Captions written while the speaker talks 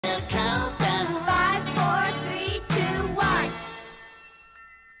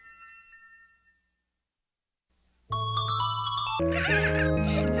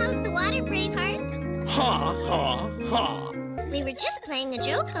How's the water, Braveheart? Ha, ha, ha. We were just playing a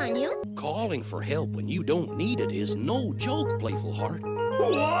joke on you. Calling for help when you don't need it is no joke, Playful Heart.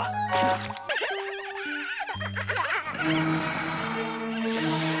 What?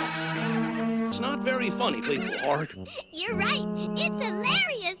 It's not very funny, Playful Heart. You're right. It's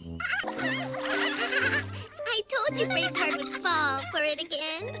hilarious. I told you Braveheart would fall for it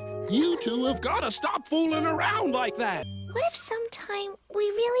again. You two have got to stop fooling around like that. What if sometime we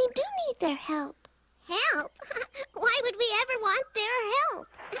really do need their help? Help? Why would we ever want their help?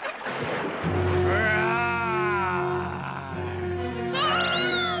 Help!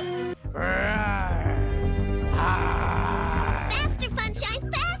 Faster, Funshine,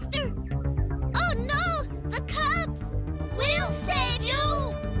 faster! Oh no, the cubs! We'll save you!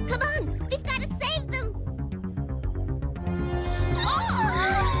 Come on, we've got to save them! Oh!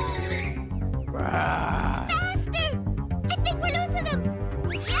 Faster! I think we're losing them!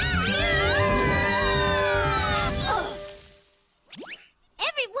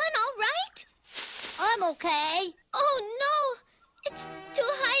 Everyone all right? I'm okay. Oh no! It's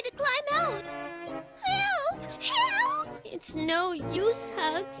too high to climb out! Help! Help! It's no use,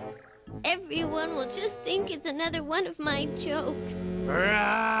 Hugs. Everyone will just think it's another one of my jokes.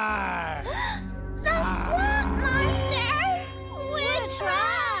 The swamp monster! We're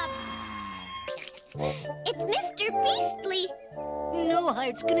trapped! It's Mr. Beastly. No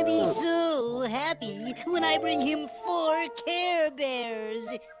Heart's gonna be so happy when I bring him 4 Care Bears.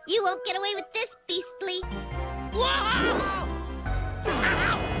 You won't get away with this, Beastly. Wow!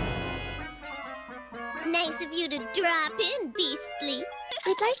 Nice of you to drop in, Beastly.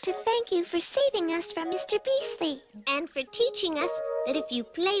 We'd like to thank you for saving us from Mr. Beastly. And for teaching us that if you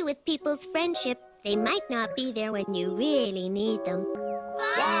play with people's friendship, they might not be there when you really need them.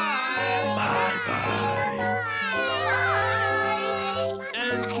 Bye!